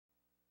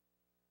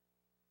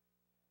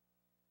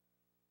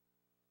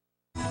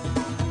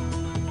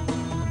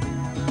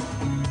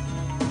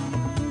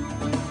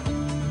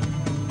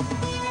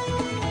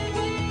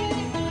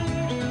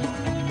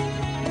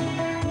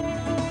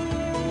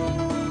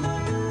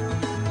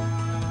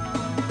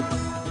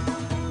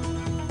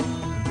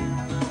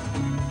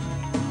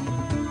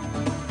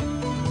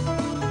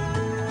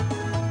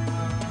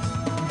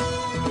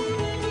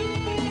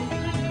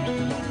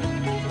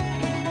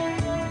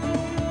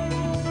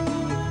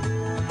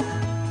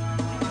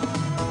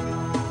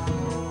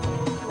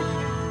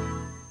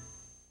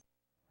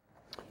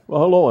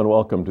Well, hello and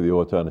welcome to the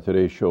Owatonna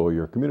Today Show,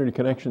 your community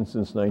connection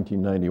since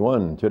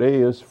 1991. Today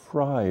is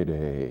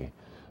Friday,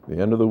 the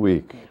end of the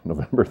week,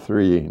 November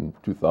 3,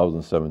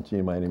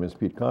 2017. My name is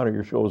Pete Connor,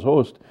 your show's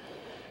host.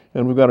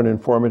 And we've got an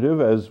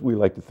informative, as we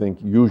like to think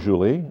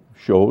usually,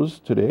 shows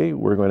today.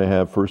 We're going to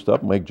have first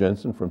up Mike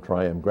Jensen from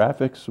Tri-M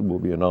Graphics, who will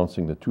be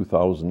announcing the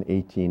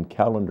 2018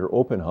 calendar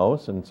open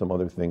house and some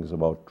other things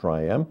about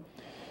Tri-M.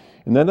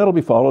 And then that'll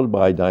be followed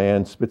by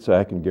Diane,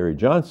 Spitzack, and Gary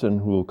Johnson,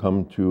 who will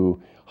come to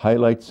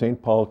highlight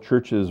St. Paul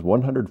Church's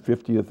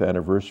 150th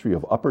anniversary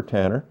of Upper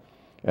Tanner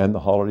and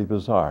the Holiday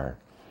Bazaar.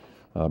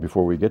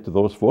 Before we get to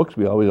those folks,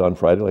 we always on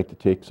Friday like to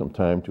take some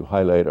time to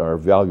highlight our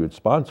valued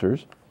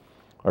sponsors.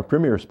 Our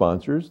premier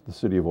sponsors, the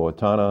City of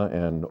Owatonna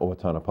and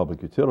Owatonna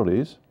Public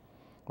Utilities.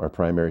 Our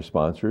primary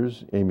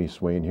sponsors, Amy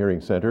Swain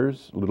Hearing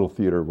Centers, Little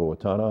Theater of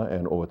Owatonna,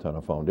 and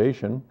Owatonna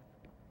Foundation.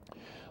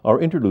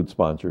 Our interlude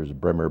sponsors,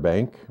 Bremer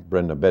Bank,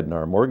 Brenda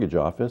Bednar Mortgage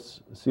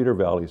Office, Cedar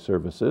Valley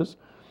Services,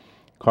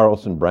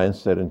 Carlson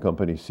Branstad and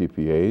Company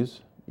CPAs,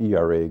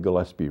 ERA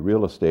Gillespie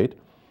Real Estate,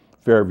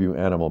 Fairview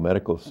Animal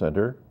Medical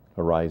Center,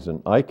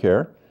 Horizon Eye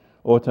Care,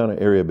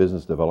 Owatonna Area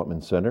Business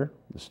Development Center,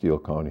 the Steele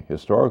County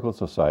Historical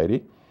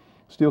Society,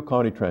 Steele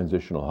County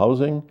Transitional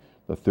Housing,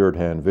 the Third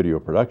Hand Video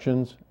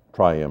Productions,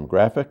 Tri-M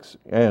Graphics,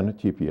 and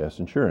TPS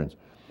Insurance.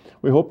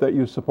 We hope that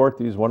you support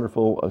these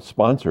wonderful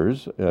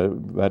sponsors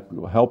that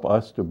help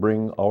us to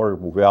bring our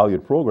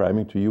valued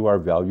programming to you, our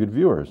valued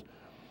viewers.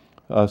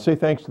 Say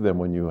thanks to them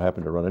when you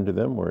happen to run into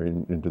them or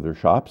into their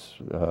shops,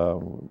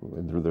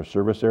 into their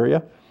service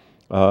area.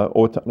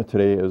 Owatonna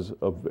Today is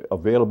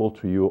available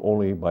to you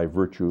only by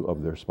virtue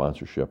of their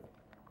sponsorship.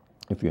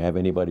 If you have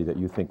anybody that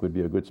you think would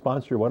be a good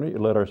sponsor, why don't you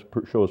let our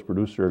show's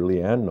producer,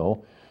 Leanne,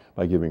 know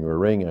by giving her a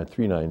ring at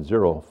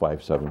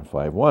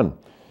 390-5751.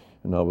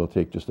 And now we'll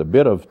take just a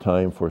bit of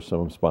time for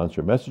some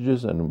sponsor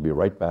messages, and we'll be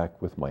right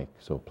back with Mike.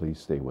 So please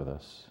stay with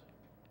us.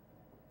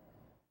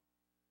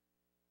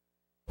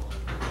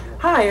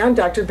 Hi, I'm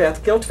Dr.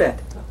 Beth Giltvet.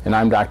 And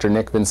I'm Dr.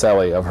 Nick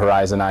Vincelli of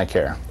Horizon Eye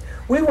Care.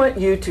 We want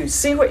you to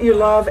see what you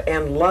love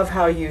and love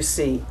how you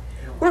see.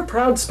 We're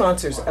proud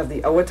sponsors of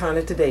the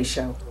Owatonna Today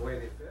Show.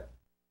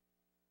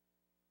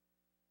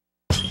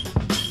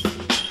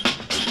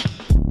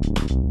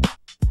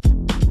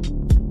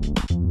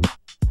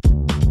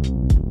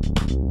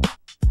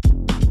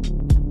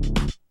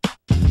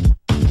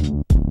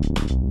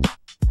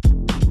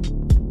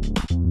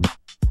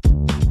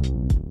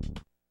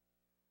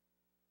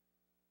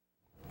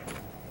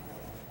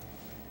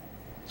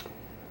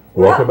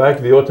 Welcome back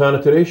to the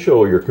Owatonna Today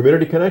Show, your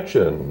community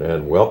connection,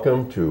 and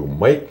welcome to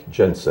Mike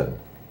Jensen.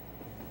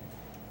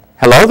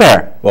 Hello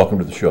there. Welcome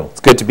to the show. It's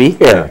good to be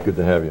here. Yeah, good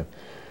to have you.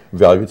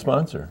 Valued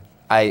sponsor.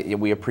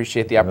 We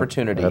appreciate the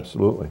opportunity.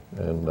 Absolutely.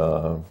 And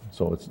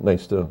so it's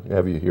nice to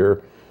have you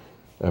here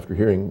after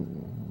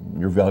hearing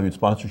your valued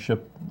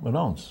sponsorship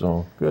announced.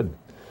 So good.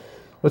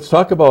 Let's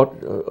talk about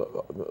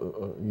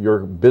your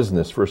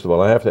business. First of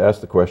all, I have to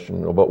ask the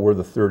question about where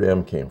the third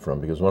M came from,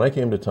 because when I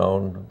came to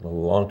town a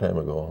long time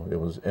ago, it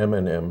was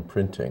M&M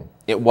Printing.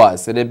 It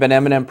was. It had been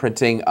M&M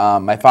Printing.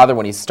 My father,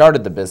 when he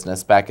started the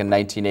business back in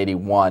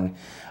 1981,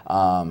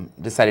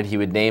 decided he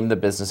would name the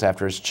business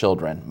after his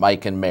children,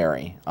 Mike and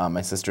Mary.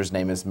 My sister's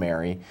name is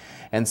Mary.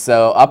 And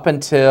so up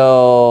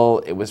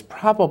until it was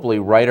probably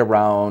right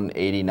around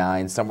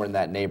 89, somewhere in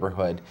that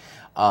neighborhood,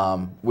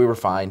 we were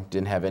fine,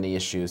 didn't have any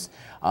issues.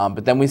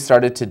 But then we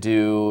started to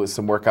do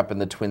some work up in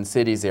the Twin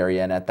Cities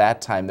area, and at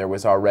that time there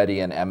was already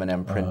an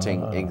M&M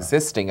Printing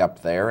existing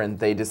up there, and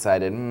they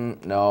decided,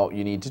 no,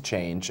 you need to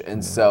change.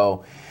 And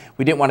so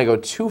we didn't want to go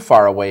too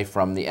far away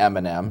from the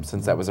M&M,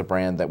 since that was a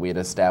brand that we had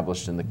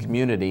established in the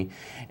community.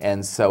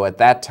 And so at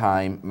that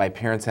time, my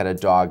parents had a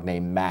dog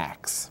named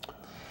Max.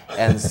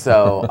 And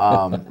so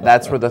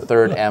that's where the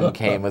third M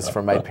came, was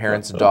from my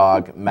parents'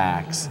 dog,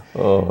 Max.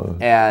 Oh.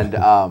 And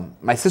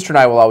my sister and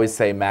I will always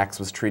say Max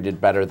was treated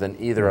better than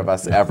either of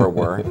us ever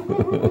were.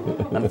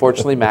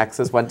 Unfortunately, Max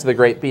has went to the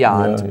great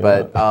beyond,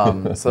 but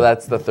so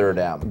that's the third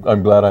M.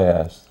 I'm glad I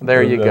asked.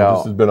 There you go.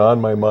 This has been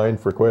on my mind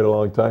for quite a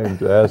long time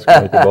to ask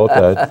Mike about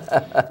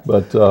that.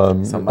 But so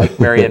Mike,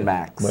 Mary, and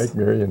Max. Mike,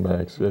 Mary, and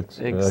Max.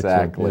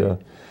 Exactly.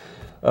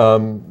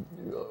 Yeah.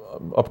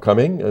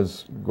 Upcoming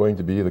is going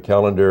to be the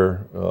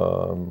calendar,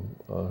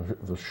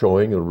 the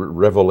showing, the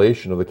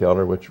revelation of the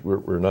calendar, which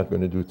we're not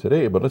going to do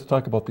today. But let's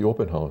talk about the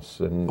open house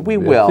and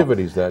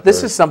activities that.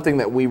 This is something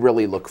that we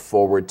really look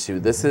forward to.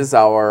 This is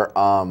our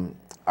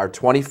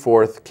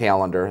 24th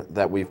calendar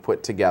that we've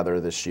put together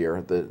this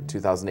year. The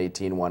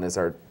 2018 one is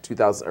our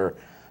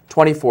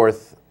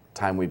 24th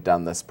time we've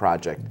done this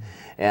project.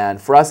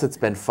 And for us, it's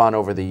been fun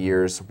over the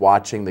years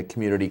watching the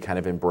community kind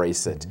of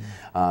embrace it.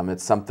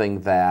 It's something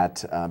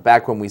that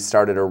back when we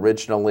started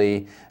originally, I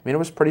mean, it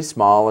was pretty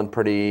small and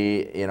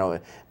pretty,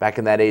 back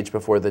in that age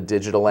before the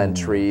digital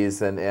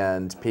entries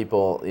and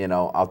people,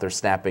 out there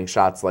snapping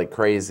shots like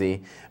crazy.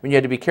 I mean, you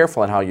had to be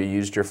careful on how you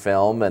used your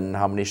film and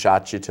how many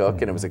shots you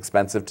took, and it was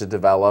expensive to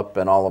develop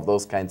and all of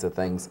those kinds of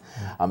things.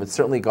 It's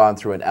certainly gone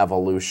through an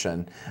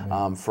evolution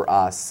for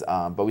us.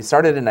 But we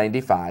started in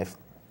 '95.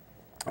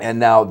 And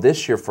now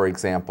this year, for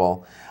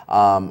example,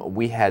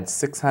 we had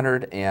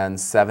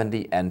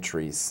 670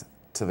 entries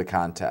to the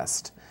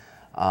contest,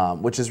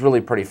 which is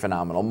really pretty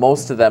phenomenal.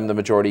 Most of them, the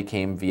majority,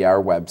 came via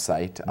our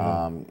website.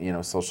 You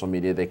know, social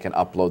media, they can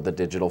upload the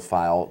digital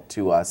file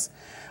to us.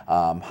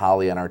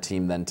 Holly on our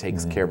team then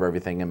takes care of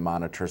everything and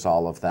monitors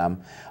all of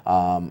them.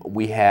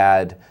 We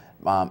had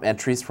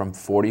entries from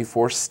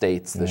 44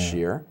 states this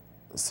year.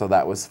 So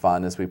that was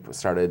fun as we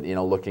started, you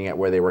know, looking at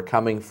where they were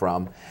coming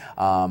from.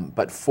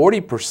 But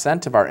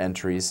 40% of our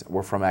entries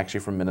were actually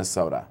from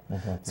Minnesota.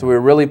 So we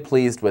were really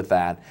pleased with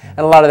that. And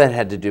a lot of that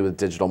had to do with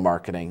digital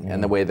marketing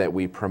and the way that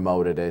we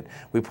promoted it.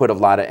 We put a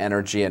lot of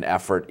energy and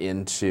effort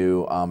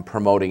into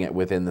promoting it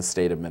within the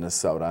state of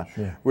Minnesota,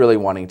 really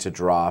wanting to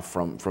draw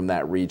from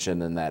that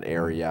region and that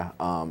area,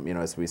 you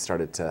know, as we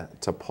started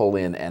to pull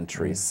in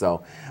entries.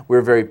 So we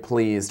were very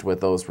pleased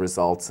with those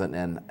results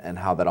and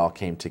how that all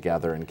came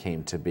together and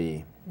came to be.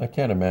 I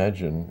can't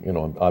imagine, you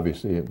know,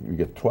 obviously you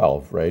get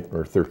 12, right,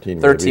 or 13.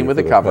 13 with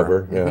the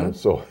cover. Yeah,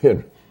 so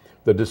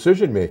the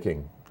decision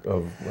making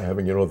of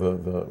having, you know,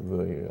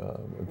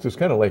 it's just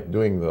kind of like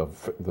doing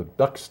the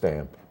duck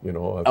stamp, you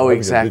know. Of having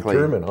exactly. to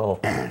determine how,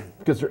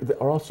 because they're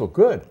all so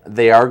good.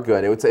 They are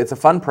good. It's a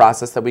fun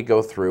process that we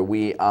go through.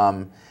 We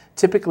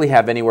typically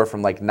have anywhere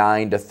from like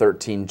 9 to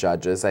 13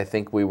 judges. I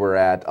think we were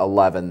at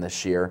 11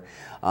 this year.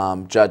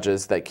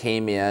 Judges that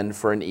came in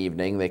for an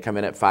evening. They come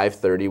in at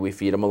 5:30. We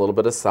feed them a little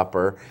bit of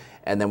supper,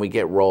 and then we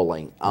get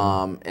rolling.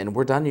 And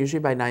we're done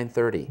usually by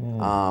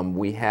 9:30.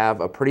 We have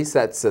a pretty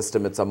set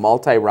system. It's a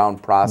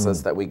multi-round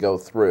process that we go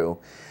through.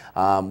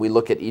 We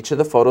look at each of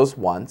the photos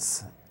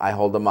once. I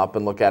hold them up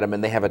and look at them,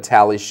 and they have a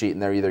tally sheet,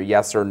 and they're either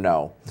yes or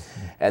no.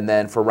 And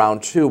then for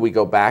round 2, we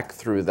go back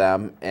through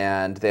them,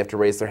 and they have to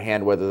raise their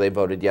hand whether they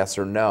voted yes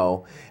or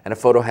no. And a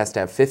photo has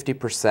to have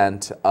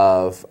 50%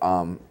 of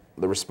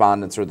the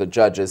respondents or the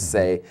judges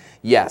say,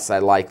 yes, I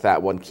like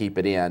that one, keep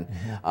it in,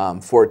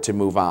 for it to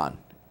move on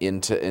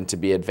and to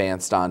be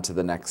advanced on to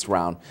the next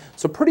round.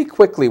 So pretty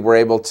quickly we're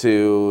able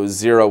to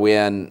zero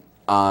in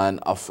on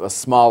a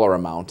smaller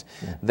amount.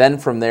 Then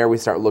from there we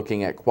start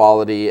looking at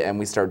quality and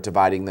we start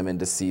dividing them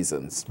into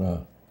seasons.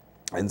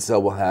 And so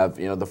we'll have,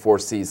 you know, the 4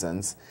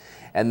 seasons.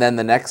 And then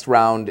the next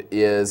round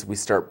is we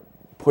start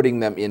putting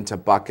them into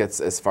buckets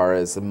as far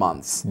as the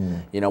months.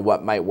 You know,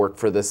 what might work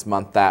for this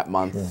month, that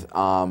month,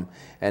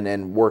 and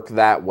then work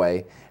that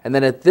way. And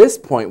then at this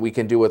point, we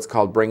can do what's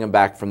called bring them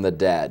back from the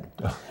dead,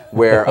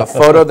 where a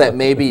photo that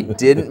maybe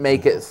didn't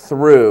make it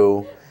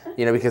through,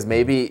 you know, because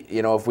maybe,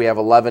 you know, if we have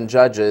 11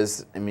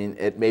 judges, I mean,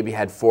 it maybe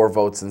had 4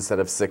 votes instead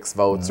of 6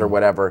 votes or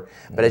whatever.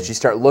 But as you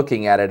start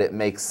looking at it, it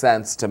makes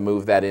sense to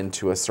move that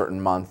into a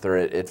certain month, or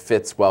it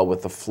fits well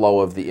with the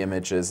flow of the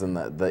images and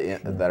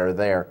that are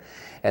there.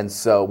 And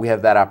so we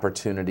have that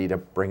opportunity to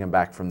bring them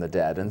back from the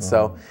dead. And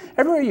so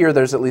every year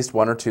there's at least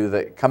 1 or 2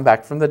 that come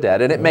back from the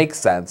dead, and it makes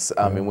sense.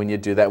 I mean, when you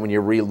do that, when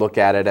you re-look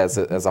at it as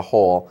a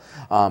whole.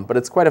 But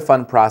it's quite a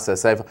fun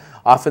process. I've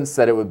often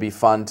said it would be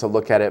fun to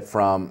look at it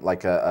from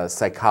like a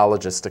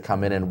psychologist to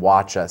come in and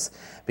watch us,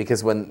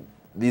 because when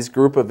these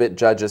group of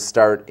judges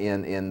start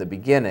in the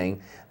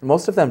beginning,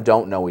 most of them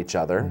don't know each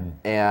other,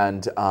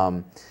 and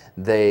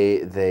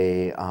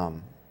they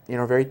you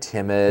know, very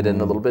timid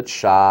and a little bit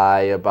shy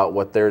about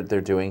what they're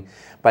doing.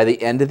 By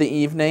the end of the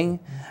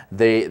evening,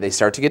 they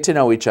start to get to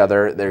know each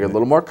other, they're a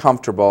little more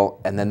comfortable,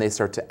 and then they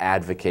start to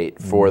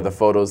advocate for the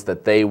photos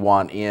that they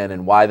want in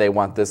and why they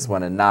want this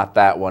one and not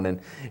that one. And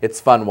it's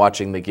fun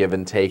watching the give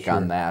and take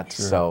on that.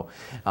 So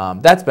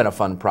that's been a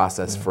fun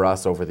process for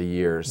us over the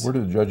years. Where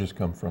do the judges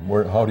come from?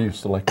 How do you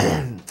select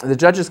them? The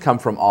judges come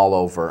from all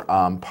over.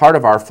 Part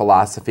of our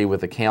philosophy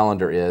with the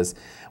calendar is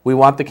we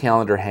want the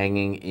calendar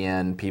hanging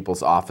in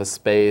people's office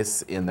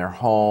space, in their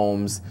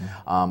homes.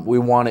 We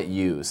want it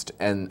used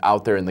and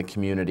out there in the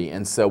community.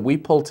 And so we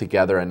pull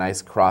together a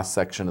nice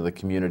cross-section of the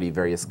community,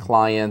 various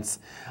clients,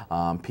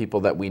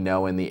 people that we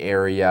know in the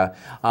area.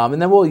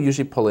 And then we'll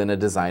usually pull in a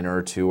designer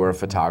or 2 or a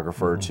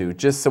photographer or 2,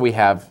 just so we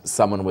have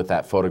someone with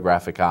that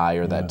photographic eye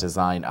or that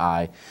design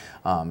eye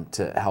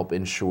to help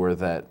ensure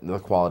that the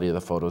quality of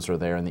the photos are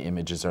there and the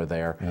images are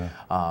there.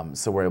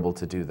 So we're able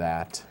to do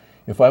that.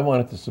 If I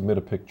wanted to submit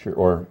a picture,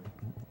 or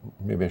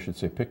maybe I should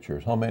say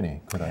pictures, how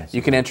many could I submit?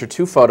 You can enter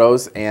 2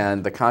 photos,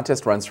 and the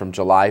contest runs from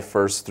July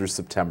 1st through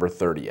September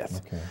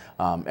 30th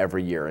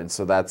every year. And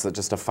so that's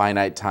just a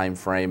finite time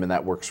frame, and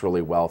that works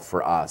really well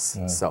for us.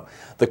 So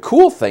the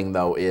cool thing,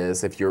 though,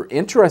 is if you're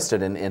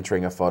interested in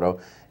entering a photo,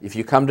 if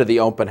you come to the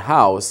open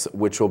house,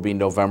 which will be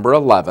November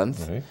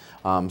 11th,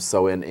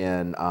 so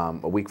in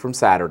a week from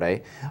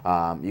Saturday,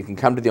 you can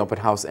come to the open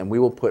house, and we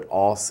will put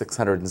all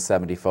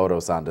 670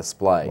 photos on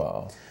display.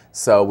 Wow.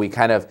 So we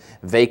kind of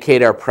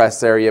vacate our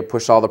press area,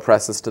 push all the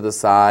presses to the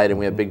side, and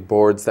we have big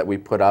boards that we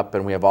put up,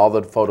 and we have all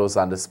the photos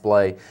on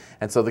display.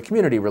 And so the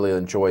community really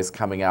enjoys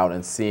coming out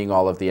and seeing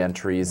all of the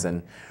entries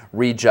and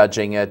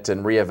rejudging it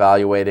and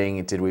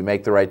reevaluating, did we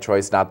make the right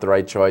choice, not the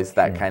right choice,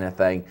 that kind of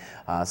thing.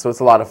 So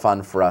it's a lot of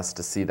fun for us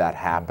to see that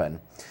happen.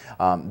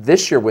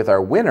 This year with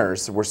our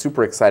winners, we're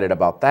super excited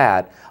about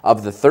that.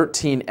 Of the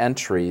 13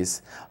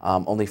 entries,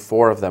 only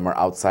 4 of them are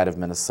outside of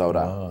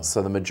Minnesota.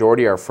 So the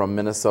majority are from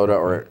Minnesota,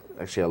 or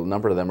actually a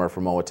number of them are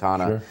from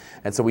Owatonna. Sure.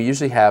 And so we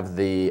usually have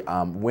the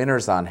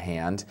winners on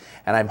hand,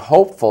 and I'm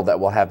hopeful that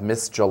we'll have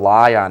Miss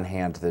July on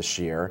hand this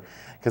year,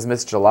 because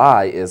Miss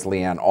July is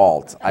Leanne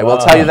Alt. I will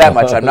tell you that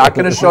much. I'm not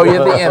going to show you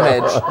the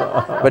image,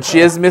 but she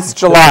is Miss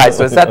July.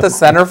 So is that the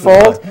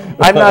centerfold?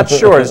 I'm not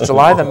sure. Is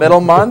July the middle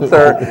month,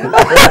 or?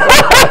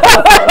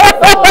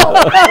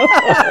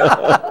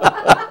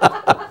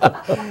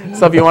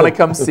 So if you want to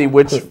come see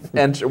which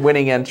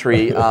winning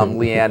entry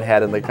Leanne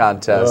had in the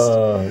contest.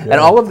 And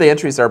all of the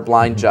entries are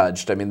blind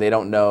judged. I mean, they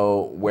don't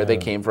know where they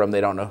came from.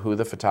 They don't know who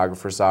the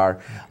photographers are.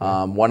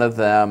 One of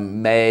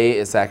them, May,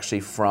 is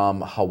actually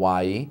from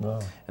Hawaii.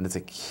 And it's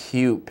a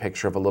cute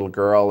picture of a little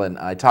girl. And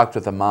I talked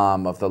with the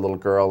mom of the little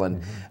girl, and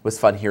it was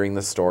fun hearing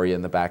the story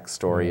and the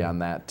backstory on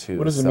that, too.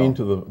 What does it mean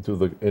to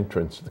the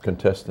entrants, the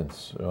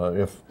contestants?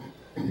 If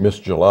Miss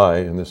July,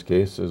 in this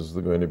case, is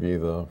going to be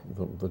the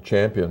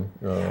champion.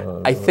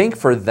 I think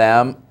for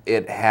them,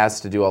 it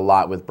has to do a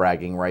lot with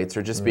bragging rights,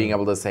 or just being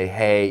able to say,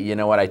 hey, you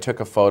know what, I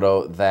took a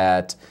photo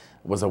that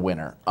was a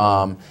winner.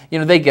 You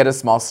know, they get a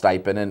small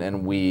stipend,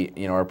 and we,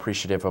 you know, are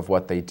appreciative of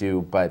what they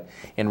do. But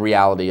in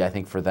reality, I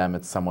think for them,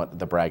 it's somewhat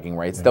the bragging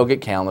rights. They'll get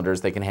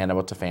calendars. They can hand them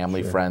out to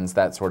family, friends,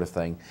 that sort of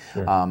thing.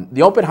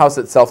 The open house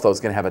itself, though, is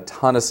going to have a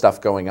ton of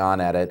stuff going on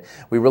at it.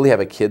 We really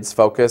have a kids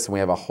focus, and we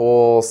have a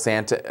whole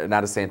Santa,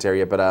 not a Santa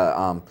area, but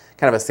a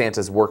kind of a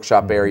Santa's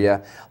workshop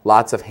area.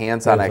 Lots of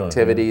hands-on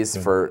activities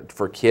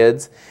for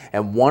kids.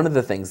 And one of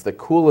the things, the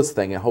coolest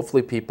thing, and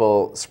hopefully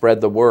people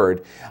spread the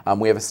word,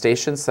 we have a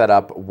station set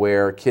up where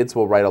kids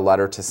will write a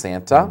letter to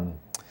Santa,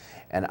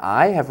 and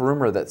I have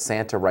rumor that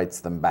Santa writes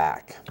them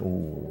back.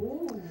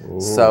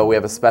 So we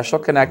have a special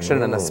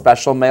connection and a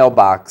special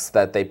mailbox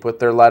that they put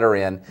their letter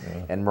in,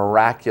 and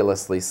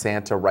miraculously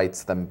Santa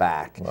writes them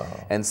back.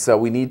 And so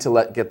we need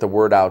to get the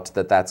word out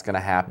that that's going to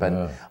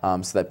happen,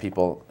 so that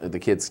the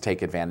kids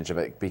take advantage of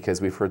it, because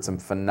we've heard some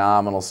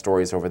phenomenal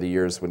stories over the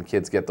years when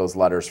kids get those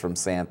letters from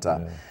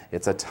Santa.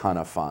 It's a ton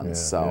of fun.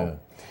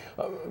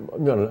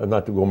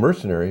 Not to go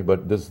mercenary,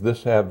 but does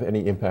this have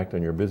any impact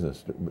on your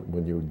business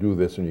when you do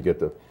this and you get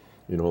the,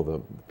 you know, the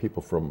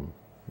people from,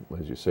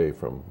 as you say,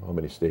 from how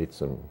many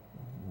states and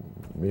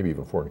maybe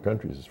even foreign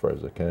countries, as far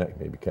as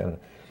maybe Canada?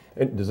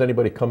 And does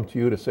anybody come to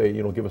you to say,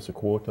 you know, give us a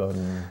quote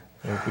on?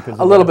 Because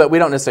a little bit. We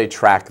don't necessarily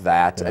track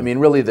that. I mean,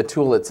 really, the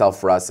tool itself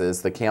for us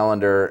is the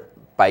calendar.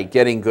 By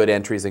getting good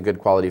entries and good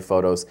quality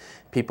photos,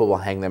 people will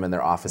hang them in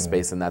their office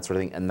space and that sort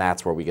of thing, and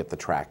that's where we get the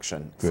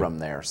traction from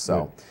there.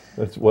 So,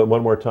 that's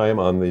one more time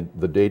on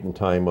the date and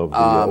time of the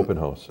open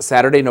house.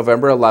 Saturday,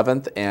 November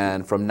 11th,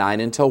 and from 9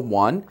 until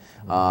 1.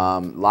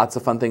 Lots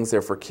of fun things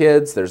there for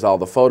kids. There's all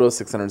the photos,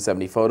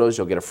 670 photos.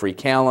 You'll get a free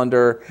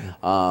calendar.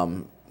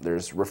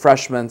 There's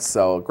refreshments,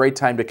 so a great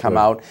time to come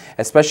out,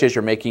 especially as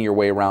you're making your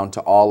way around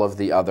to all of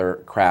the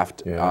other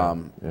craft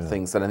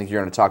things. And I think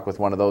you're going to talk with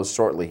one of those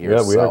shortly here.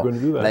 Yeah, we are going to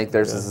do that. I think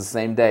theirs is the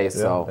same day.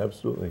 So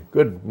absolutely.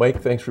 Good. Mike,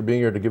 thanks for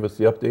being here to give us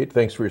the update.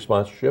 Thanks for your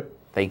sponsorship.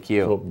 Thank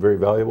you. So very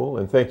valuable.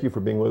 And thank you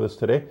for being with us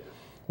today.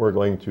 We're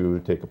going to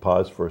take a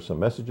pause for some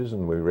messages,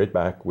 and we'll be right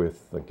back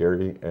with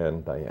Gary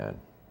and Diane.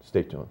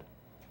 Stay tuned.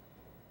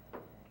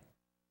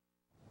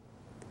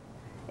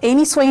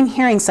 Amy Swain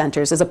Hearing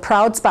Centers is a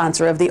proud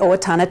sponsor of the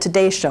Owatonna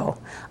Today Show.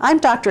 I'm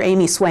Dr.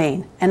 Amy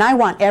Swain, and I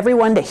want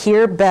everyone to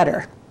hear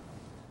better.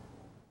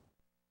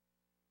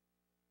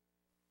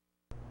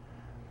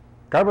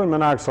 Carbon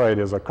monoxide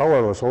is a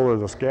colorless,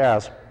 odorless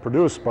gas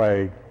produced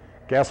by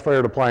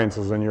gas-fired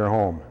appliances in your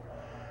home.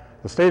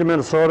 The state of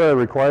Minnesota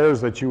requires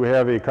that you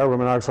have a carbon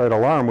monoxide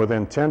alarm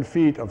within 10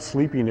 feet of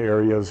sleeping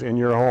areas in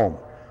your home.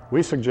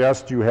 We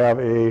suggest you have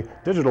a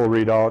digital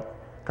readout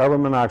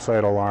carbon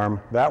monoxide alarm.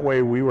 That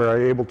way we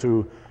were able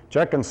to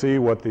check and see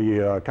what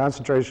the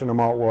concentration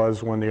amount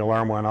was when the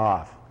alarm went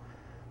off.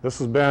 This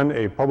has been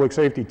a public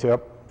safety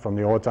tip from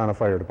the Owatonna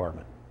Fire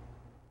Department.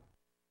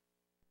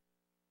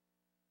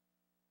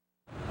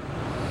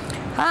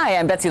 Hi,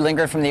 I'm Betsy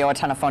Linger from the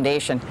Owatonna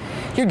Foundation.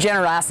 Your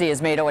generosity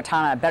has made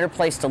Owatonna a better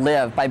place to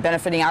live by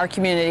benefiting our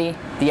community,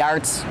 the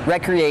arts,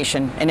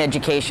 recreation, and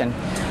education.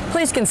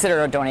 Please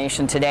consider a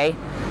donation today.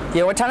 The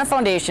Owatonna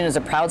Foundation is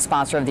a proud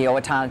sponsor of the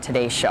Owatonna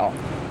Today Show.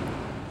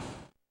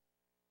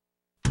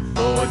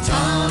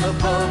 Owatonna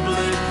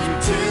Public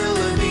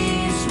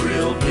Utilities,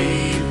 real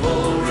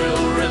people,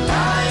 real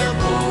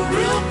reliable,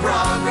 real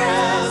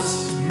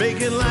progress.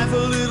 Making life a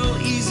little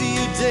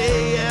easier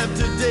day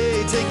after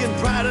day, taking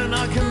pride in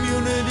our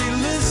community,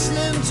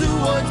 listening to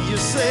what you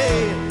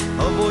say,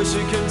 a voice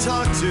you can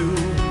talk to.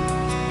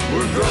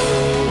 We're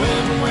growing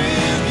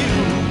with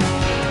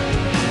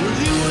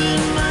you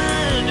in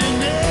mind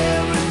in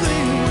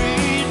everything we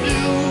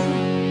do.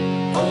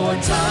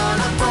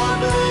 Owatonna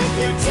Public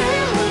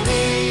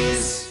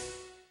Utilities.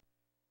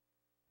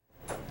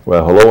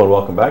 Well, hello and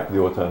welcome back to the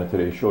Owatonna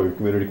Today Show, your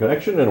community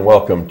connection, and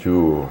welcome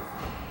to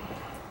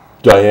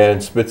Diane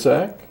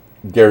Spitzack,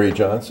 Gary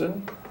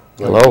Johnson,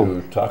 going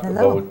Hello. to talk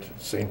about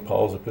St.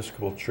 Paul's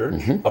Episcopal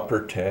Church,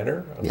 Upper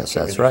Tanner. Yes, I'm that's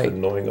interested right.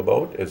 in knowing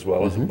about, as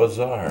well as a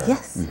bazaar.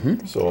 Yes.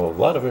 So a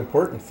lot of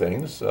important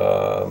things.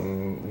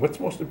 What's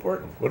most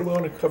important? What do we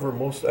want to cover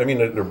most? I mean,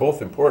 they're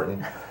both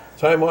important.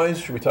 Time-wise,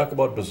 should we talk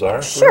about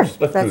bazaar Sure.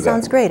 first? Let's That do that.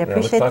 sounds great. I Yeah,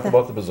 appreciate let's talk the-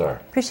 about the bazaar.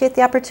 Appreciate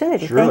the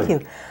opportunity. Surely.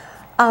 Thank you.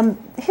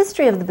 The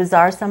history of the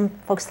bazaar, some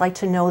folks like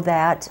to know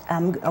that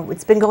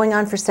it's been going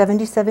on for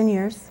 77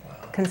 years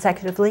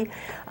consecutively.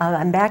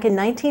 And back in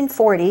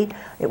 1940,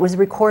 it was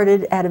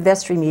recorded at a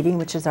vestry meeting,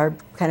 which is our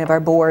kind of our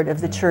board of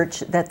the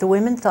church, that the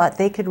women thought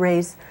they could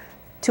raise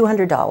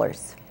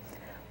 $200.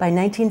 By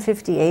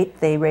 1958,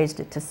 they raised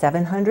it to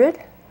 $700.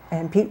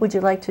 And Pete, would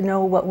you like to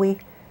know what we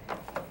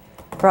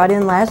brought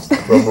in last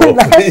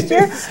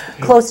year?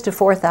 Close to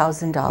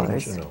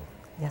 $4,000. You know.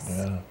 Yes.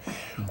 Yeah.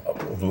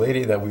 The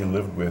lady that we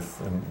lived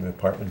with in the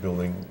apartment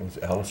building was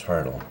Alice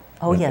Hartle.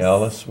 Oh, And yes.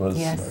 Alice was,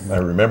 Yes. I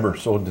remember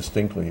so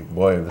distinctly,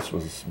 boy, this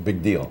was a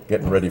big deal,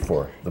 getting ready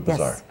for the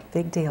bazaar. Yes,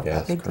 big deal.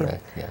 Yes, big deal.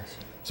 Correct, yes.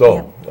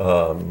 So,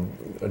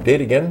 a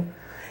date again?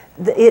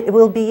 It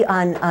will be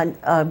on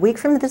a week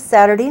from this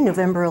Saturday,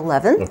 November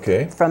 11th,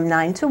 Okay. from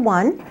 9 to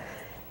 1.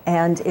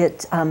 And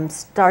it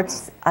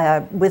starts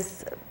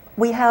with,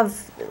 we have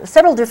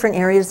several different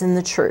areas in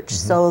the church.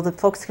 So the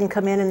folks can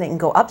come in and they can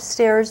go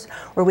upstairs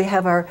where we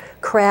have our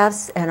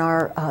crafts and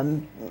our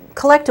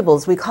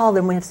collectibles, we call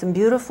them. We have some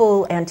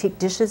beautiful antique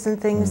dishes and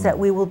things that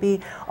we will be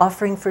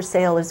offering for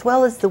sale, as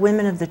well as the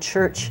women of the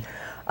church.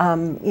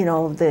 You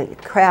know, the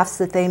crafts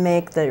that they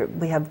make.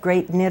 We have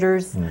great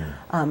knitters,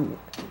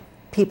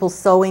 people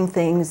sewing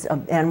things,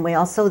 and we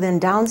also then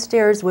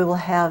downstairs we will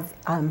have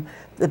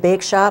the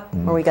bake shop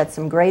where we got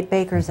some great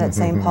bakers at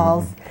St.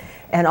 Paul's.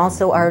 And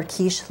also our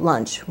quiche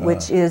lunch,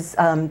 which is,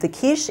 the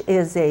quiche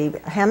is a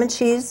ham and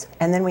cheese,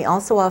 and then we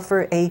also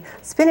offer a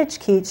spinach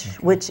quiche,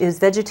 which is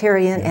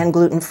vegetarian and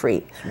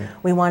gluten-free.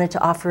 We wanted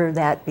to offer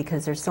that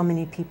because there's so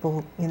many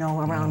people, you know,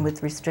 around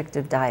with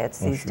restrictive diets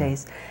these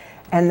days.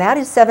 And that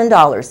is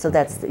 $7. So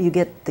that's, you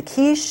get the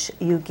quiche,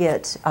 you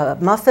get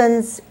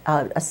muffins,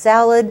 a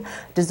salad,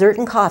 dessert,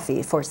 and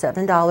coffee for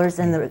 $7.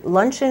 And the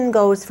luncheon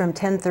goes from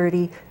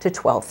 10:30 to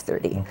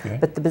 12:30. Okay.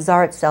 But the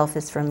bazaar itself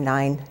is from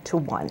 9 to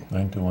 1.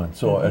 9 to 1.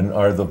 So, and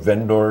are the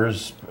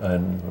vendors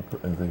and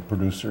the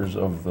producers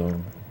of the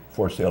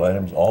for sale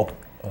items all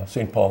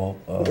St. Paul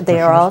They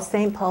are all parishioners?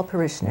 St. Paul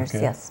parishioners,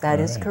 Okay. yes, that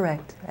is All right.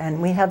 correct.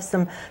 And we have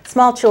some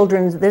small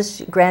children,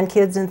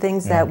 grandkids and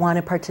things that want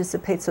to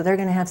participate, so they're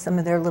going to have some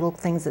of their little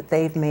things that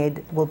they've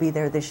made will be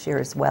there this year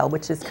as well,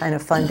 which is kind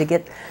of fun to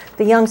get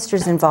the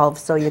youngsters involved,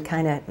 so you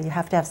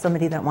have to have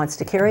somebody that wants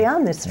to carry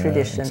on this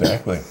tradition.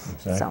 Exactly.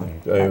 So,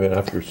 I mean,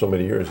 after so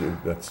many years,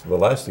 that's the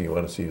last thing you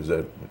want to see is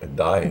that it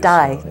dies.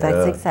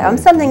 That's exactly.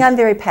 Something I'm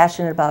very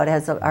passionate about,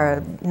 as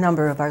a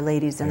number of our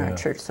ladies in our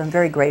church, so I'm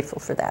very grateful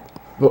for that.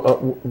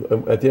 Well,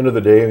 at the end of the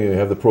day, you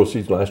have the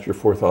proceeds. Last year,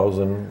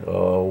 $4,000.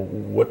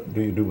 What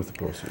do you do with the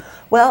proceeds?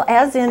 Well,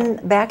 as in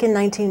back in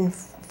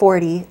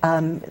 1940,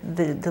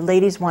 the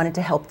ladies wanted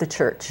to help the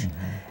church,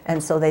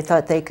 and so they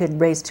thought they could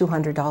raise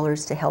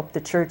 $200 to help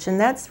the church, and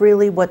that's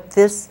really what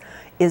this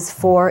is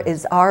for,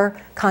 is our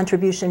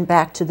contribution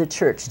back to the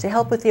church to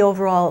help with the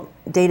overall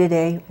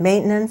day-to-day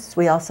maintenance.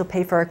 We also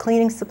pay for our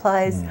cleaning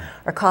supplies,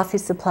 our coffee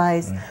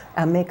supplies,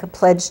 make a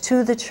pledge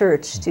to the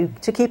church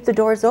to keep the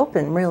doors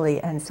open,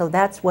 really. And so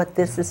that's what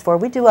this is for.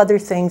 We do other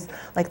things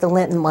like the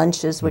Lenten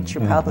lunches, which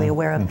you're probably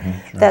aware of.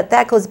 Sure.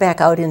 That goes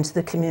back out into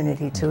the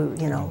community to,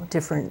 you know,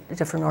 different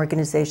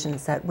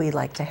organizations that we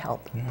like to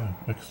help. Yeah,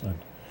 excellent.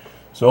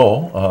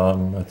 So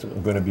it's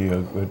going to be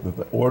a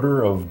good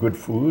order of good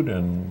food,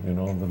 and you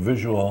know the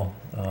visual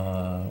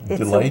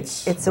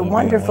delights. It's a will be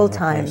wonderful place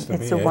time. to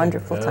It's be, a eh?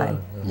 wonderful Yeah,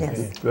 time. okay,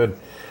 Yes. good.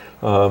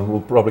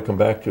 We'll probably come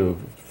back to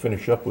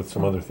finish up with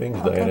some other things,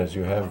 Okay. Diane, as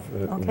you have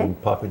Okay.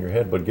 pop in your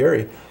head. But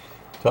Gary,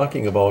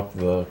 talking about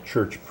the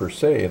church per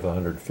se, the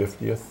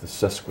 150th, the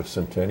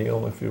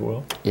sesquicentennial, if you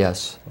will,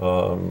 Yes.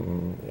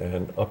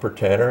 and Upper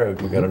Tanner.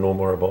 We got to know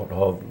more about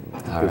how,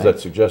 because right. that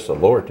suggests a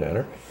Lower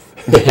Tanner,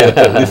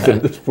 at least in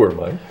this poor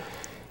mind.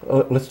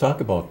 Let's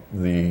talk about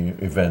the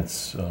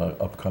events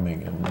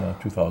upcoming in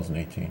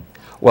 2018.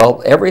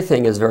 Well,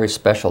 everything is very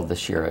special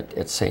this year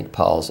at St.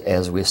 Paul's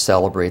as we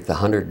celebrate the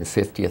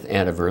 150th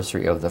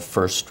anniversary of the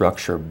first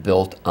structure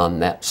built on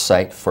that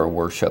site for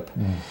worship.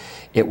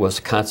 It was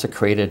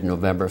consecrated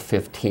November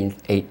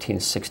 15th,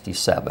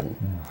 1867.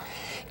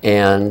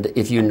 And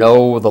if you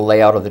know the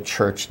layout of the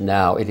church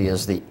now, it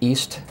is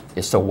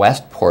it's the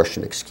west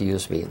portion,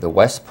 the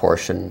west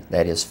portion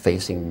that is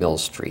facing Mill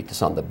Street.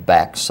 It's on the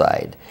back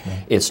side.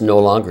 It's no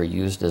longer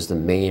used as the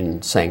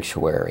main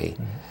sanctuary.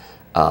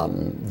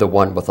 The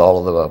one with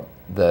all of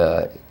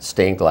the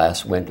stained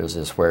glass windows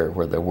is where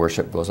the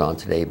worship goes on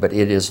today, but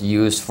it is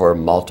used for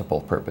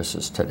multiple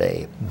purposes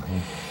today.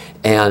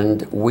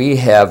 And we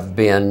have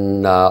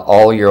been,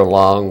 all year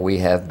long, we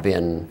have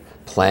been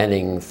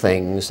planning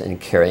things and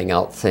carrying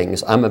out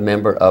things. I'm a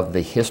member of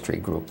the history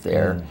group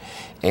there,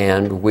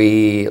 and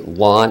we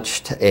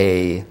launched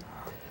a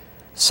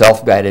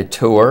self-guided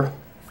tour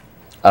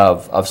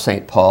of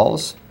St.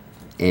 Paul's.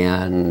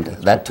 and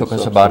that took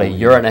us about a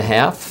year and a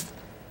half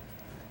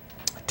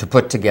to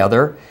put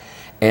together,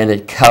 and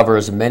it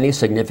covers many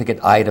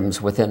significant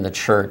items within the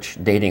church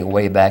dating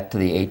way back to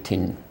the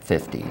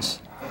 1850s.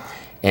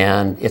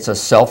 And it's a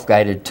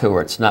self-guided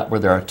tour. It's not where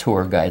there are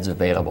tour guides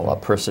available. A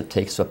person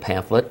takes a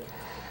pamphlet,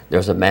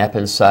 there's a map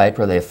inside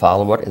where they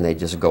follow it, and they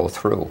just go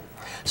through.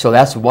 So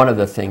that's one of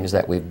the things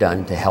that we've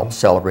done to help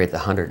celebrate the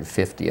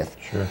 150th.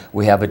 Sure.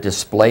 We have a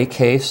display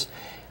case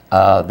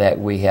that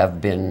we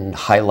have been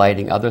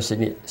highlighting other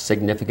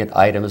significant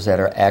items that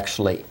are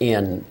actually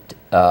in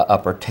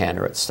Upper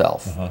Tanner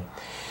itself.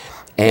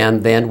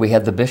 And then we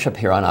had the bishop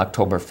here on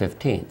October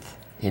 15th,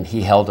 and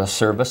he held a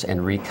service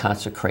and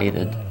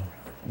reconsecrated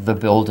the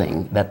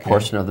building, that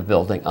portion of the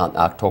building, on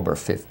October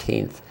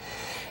 15th.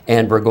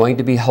 And we're going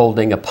to be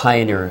holding a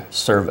pioneer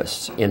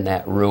service in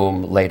that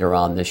room later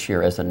on this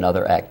year as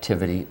another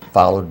activity,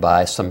 followed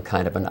by some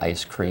kind of an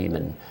ice cream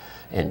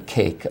and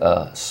cake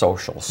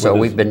social. So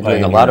we've been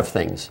doing a lot of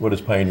things. What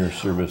is pioneer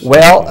service?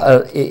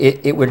 Well,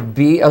 it would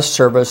be a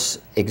service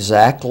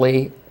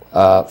exactly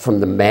from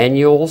the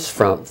manuals,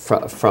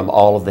 from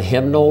all of the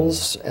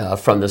hymnals,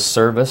 from the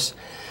service.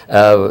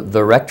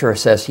 The rector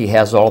says he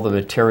has all the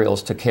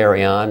materials to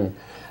carry on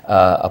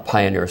a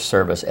pioneer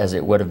service as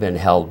it would have been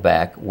held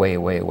back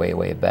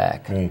way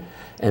back.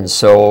 And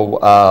so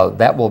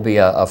that will be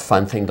a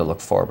fun thing to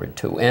look forward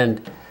to.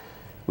 And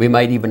we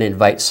might even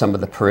invite some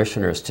of the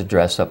parishioners to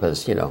dress up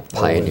as,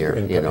 pioneer,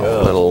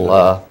 little,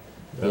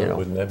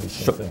 wouldn't that be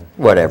something?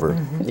 Whatever,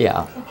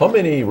 yeah. How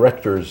many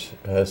rectors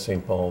has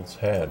St. Paul's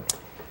had?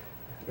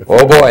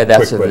 Oh boy,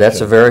 that's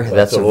a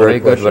very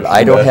good one.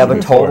 I don't have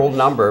a total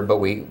number, but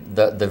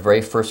the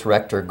very first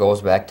rector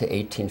goes back to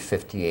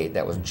 1858.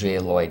 That was J.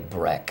 Lloyd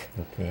Breck.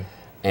 Okay.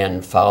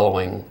 And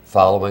following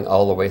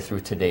all the way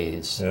through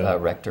today's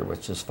rector,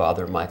 which is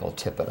Father Michael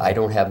Tippett. I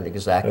don't have an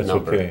exact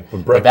number. Okay.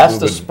 But that's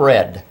the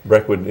spread.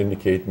 Breck would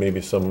indicate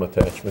maybe some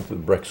attachment to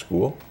the Breck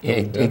School.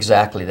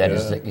 Exactly, that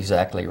is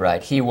exactly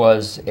right. He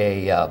was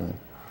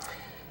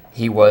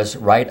he was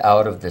right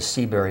out of the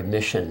Seabury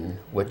Mission,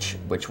 which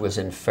was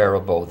in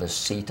Faribault, the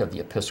seat of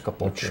the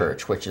Episcopal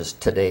Church, which is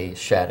today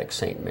Shattuck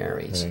St.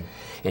 Mary's.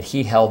 And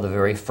he held the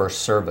very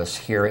first service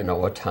here in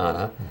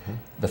Owatonna,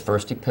 the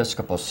first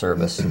Episcopal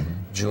service,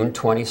 June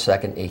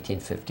 22nd,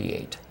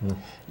 1858.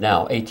 Now,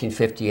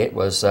 1858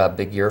 was a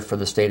big year for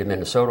the state of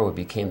Minnesota. It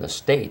became the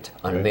state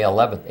on May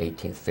 11th,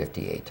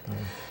 1858.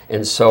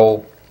 And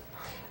so,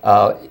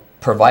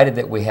 provided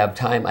that we have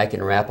time, I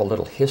can wrap a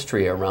little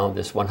history around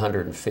this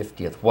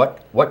 150th.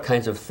 What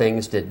kinds of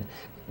things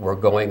were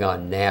going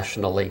on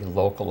nationally,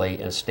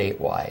 locally, and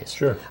state-wise?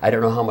 Sure. I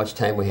don't know how much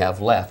time we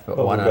have left, but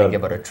why not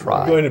give it a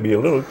try? We're going to be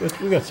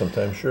we got some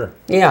time, sure.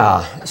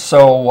 Yeah,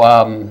 so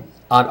on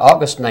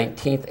August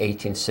 19th,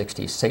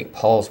 1860, St.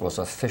 Paul's was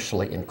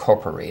officially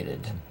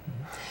incorporated.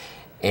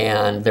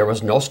 And there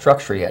was no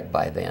structure yet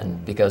by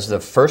then, because the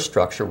first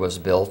structure was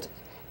built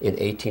in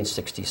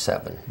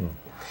 1867.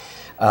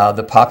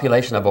 The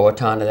population of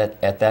Owatonna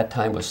at that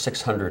time was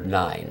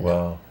 609.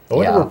 Wow. I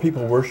wonder where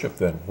people worship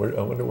then.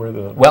 I wonder where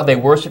the... Well, they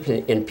worshiped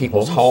in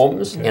people's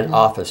homes and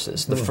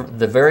offices.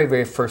 The very,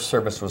 very first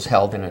service was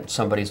held in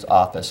somebody's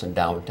office in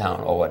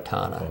downtown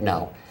Owatonna.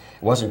 Now,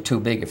 it wasn't too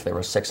big if there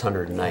were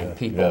 609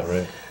 people. Yeah,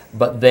 right.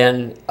 But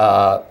then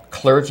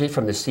clergy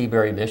from the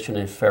Seabury Mission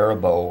in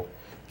Faribault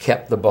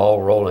kept the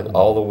ball rolling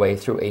all the way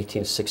through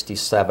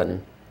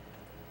 1867.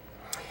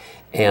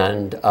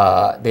 And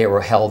they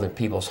were held in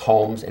people's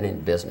homes and in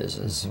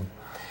businesses.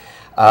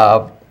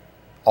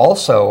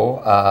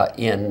 Also,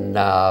 in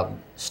the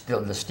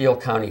Steele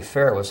County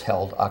Fair was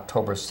held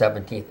October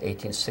 17th,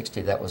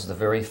 1860. That was the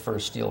very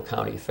first Steele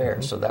County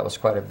Fair, so that was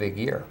quite a big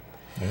year.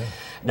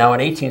 Now, in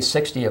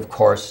 1860, of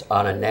course,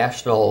 on a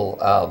national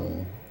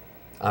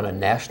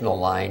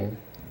line,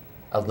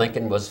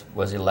 Lincoln was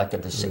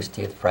elected the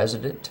 16th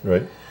president.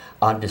 Right.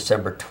 On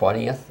December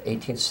 20th,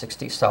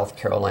 1860, South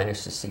Carolina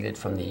seceded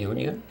from the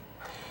Union.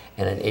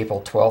 And on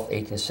April 12,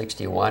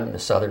 1861, the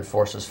Southern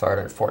forces fired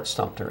on Fort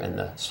Sumter and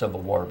the Civil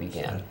War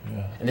began.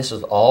 And this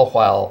is all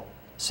while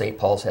St.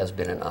 Paul's has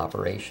been in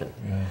operation.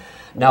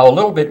 Now, a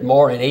little bit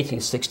more in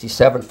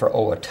 1867 for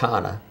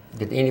Owatonna.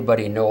 Did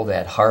anybody know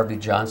that Harvey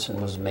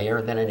Johnson was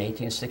mayor then in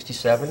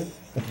 1867?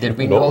 Did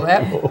we know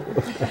that?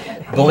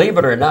 Believe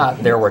it or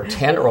not, there were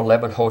 10 or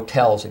 11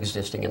 hotels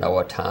existing in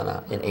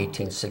Owatonna in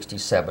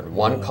 1867.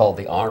 One called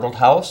the Arnold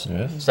House,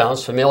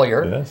 sounds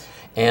familiar,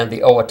 and the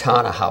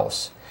Owatonna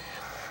House.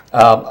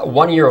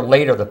 1 year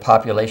later, the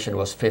population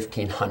was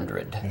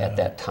 1,500 at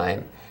that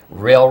time.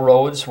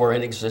 Railroads were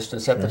in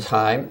existence at the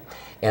time,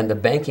 and the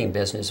banking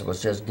business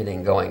was just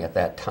getting going at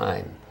that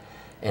time.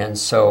 And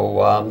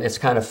so it's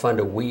kind of fun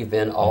to weave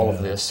in all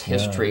of this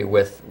history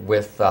with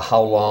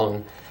how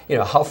long,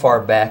 how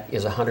far back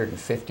is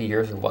 150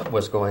 years and what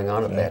was going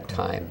on at that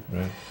time.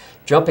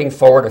 Jumping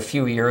forward a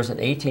few years, in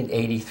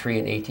 1883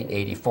 and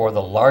 1884,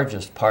 the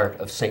largest part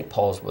of St.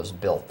 Paul's was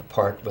built, the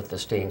part with the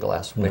stained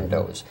glass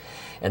windows.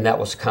 And that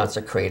was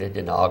consecrated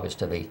in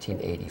August of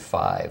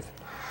 1885.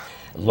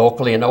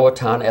 Locally in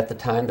Owatonna at the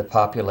time, the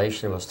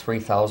population was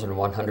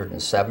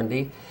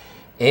 3,170,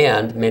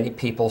 And many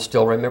people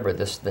still remember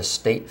this. The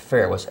state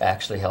fair was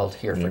actually held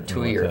here for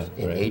 2 years,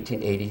 in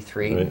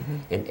 1883 and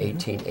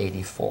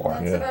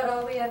 1884. That's about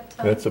all we have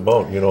time. That's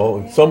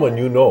about, someone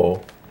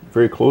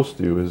very close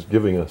to you is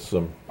giving us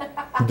some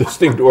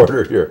distinct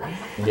order here.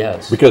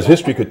 Yes. Because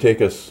history could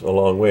take us a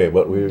long way,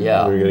 but we're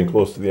getting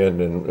close to the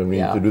end and we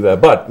need to do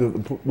that. But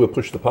we'll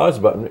push the pause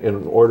button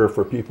in order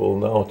for people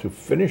now to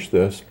finish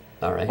this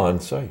on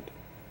site.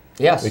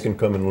 Yes. They can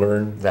come and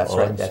learn That's on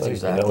right. That's site.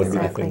 exactly And that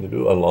would be the thing to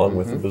do, along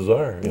with the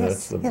bazaar.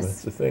 Yes.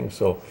 That's the thing.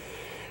 So,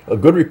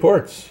 good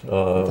reports.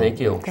 Thank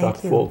you. Chock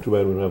full. Too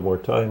bad we don't have more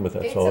time, but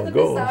that's Dates how of it the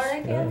goes. bazaar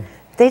again?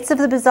 Dates of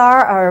the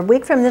bazaar are a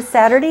week from this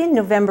Saturday,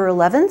 November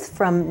 11th,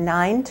 from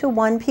 9 to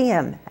 1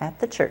 p.m. at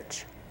the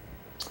church.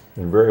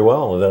 And very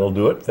well, that'll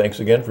do it. Thanks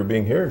again for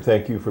being here.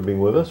 Thank you for being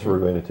with us. We're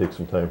going to take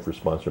some time for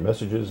sponsor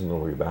messages, and then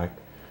we'll be back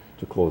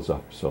to close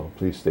up. So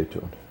please stay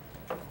tuned.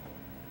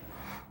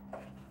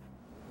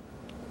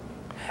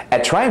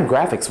 At Triumph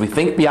Graphics, we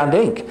think beyond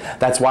ink.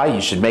 That's why you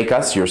should make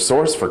us your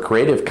source for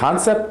creative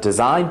concept,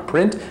 design,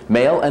 print,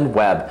 mail, and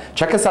web.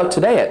 Check us out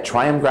today at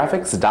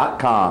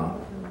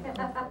triumphgraphics.com.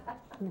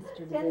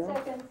 10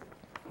 seconds.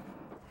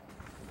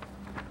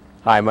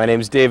 Hi, my name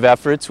is Dave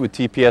Efforts with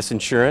TPS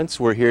Insurance.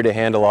 We're here to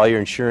handle all your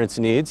insurance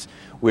needs.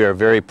 We are a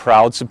very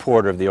proud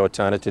supporter of the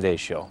Owatonna Today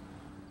Show.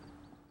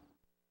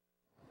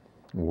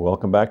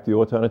 Welcome back to the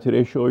Owatonna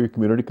Today Show, your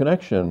community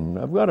connection.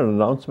 I've got an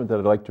announcement that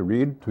I'd like to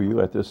read to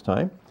you at this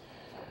time.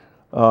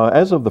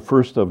 As of the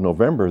 1st of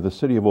November, the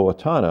City of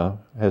Owatonna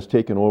has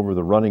taken over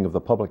the running of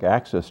the public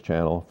access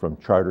channel from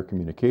Charter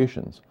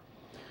Communications.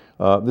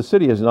 The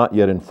city has not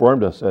yet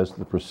informed us as to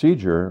the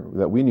procedure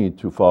that we need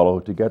to follow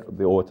to get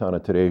the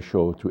Owatonna Today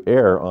Show to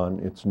air on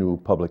its new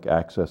public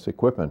access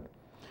equipment.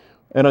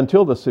 And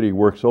until the city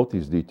works out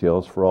these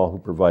details for all who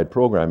provide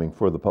programming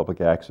for the public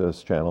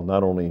access channel,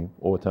 not only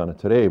Owatonna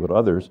Today, but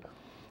others,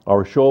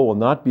 our show will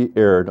not be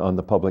aired on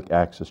the public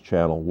access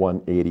channel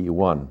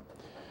 181.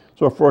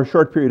 So for a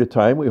short period of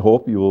time, we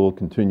hope you will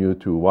continue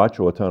to watch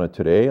Owatonna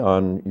Today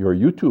on your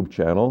YouTube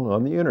channel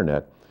on the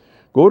internet.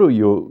 Go to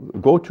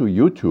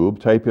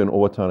YouTube, type in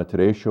Owatonna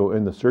Today Show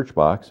in the search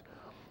box,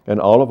 and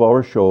all of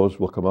our shows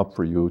will come up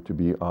for you to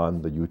be on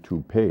the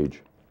YouTube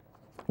page.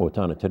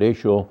 Owatonna Today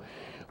Show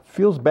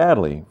feels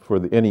badly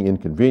for any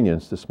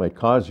inconvenience this might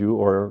cause you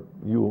or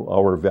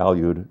our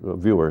valued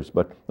viewers,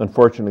 but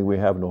unfortunately we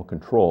have no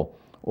control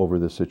over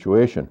this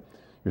situation.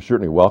 You're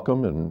certainly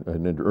welcome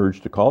and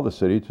urged to call the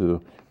city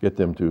to get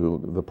them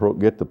to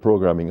get the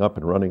programming up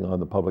and running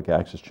on the public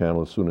access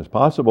channel as soon as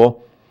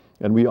possible.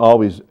 And we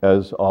always,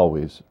 as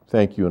always,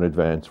 thank you in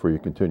advance for your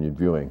continued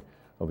viewing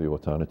of the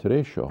Owatonna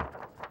Today Show.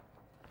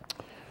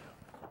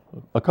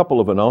 A couple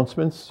of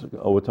announcements.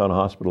 Owatonna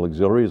Hospital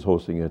Auxiliary is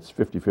hosting its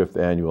 55th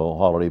annual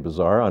Holiday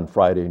Bazaar on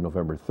Friday,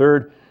 November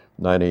 3rd,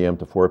 9 a.m.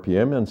 to 4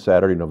 p.m. and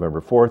Saturday, November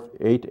 4th,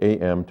 8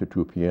 a.m. to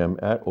 2 p.m.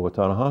 at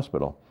Owatonna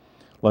Hospital.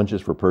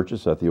 Lunches for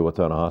purchase at the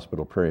Owatonna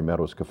Hospital Prairie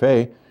Meadows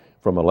Cafe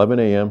from 11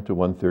 a.m. to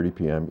 1:30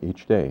 p.m.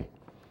 each day.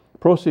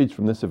 Proceeds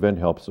from this event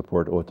help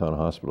support Owatonna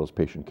Hospital's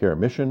patient care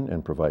mission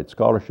and provide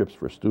scholarships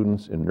for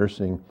students in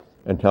nursing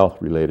and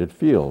health-related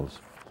fields.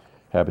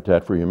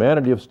 Habitat for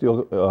Humanity of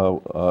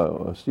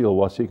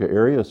Steel-Waseca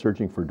area is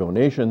searching for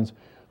donations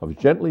of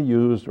gently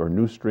used or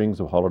new strings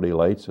of holiday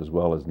lights as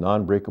well as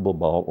non-breakable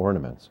ball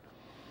ornaments.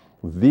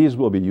 These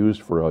will be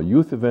used for a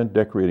youth event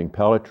decorating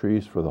pallet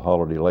trees for the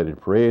Holiday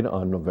Lighted Parade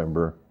on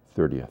November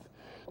 30th.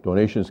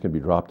 Donations can be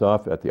dropped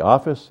off at the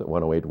office at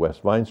 108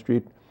 West Vine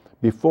Street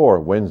before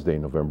Wednesday,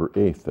 November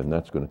 8th, and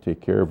that's going to take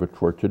care of it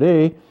for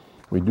today.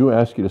 We do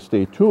ask you to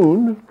stay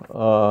tuned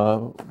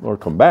or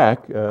come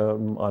back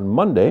on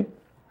Monday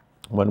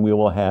when we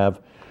will have,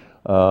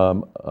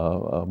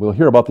 we'll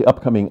hear about the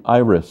upcoming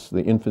Iris,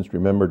 the Infants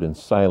Remembered in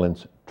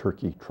Silence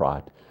Turkey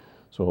Trot.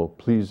 So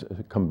please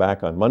come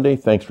back on Monday.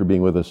 Thanks for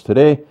being with us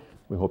today.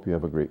 We hope you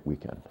have a great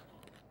weekend.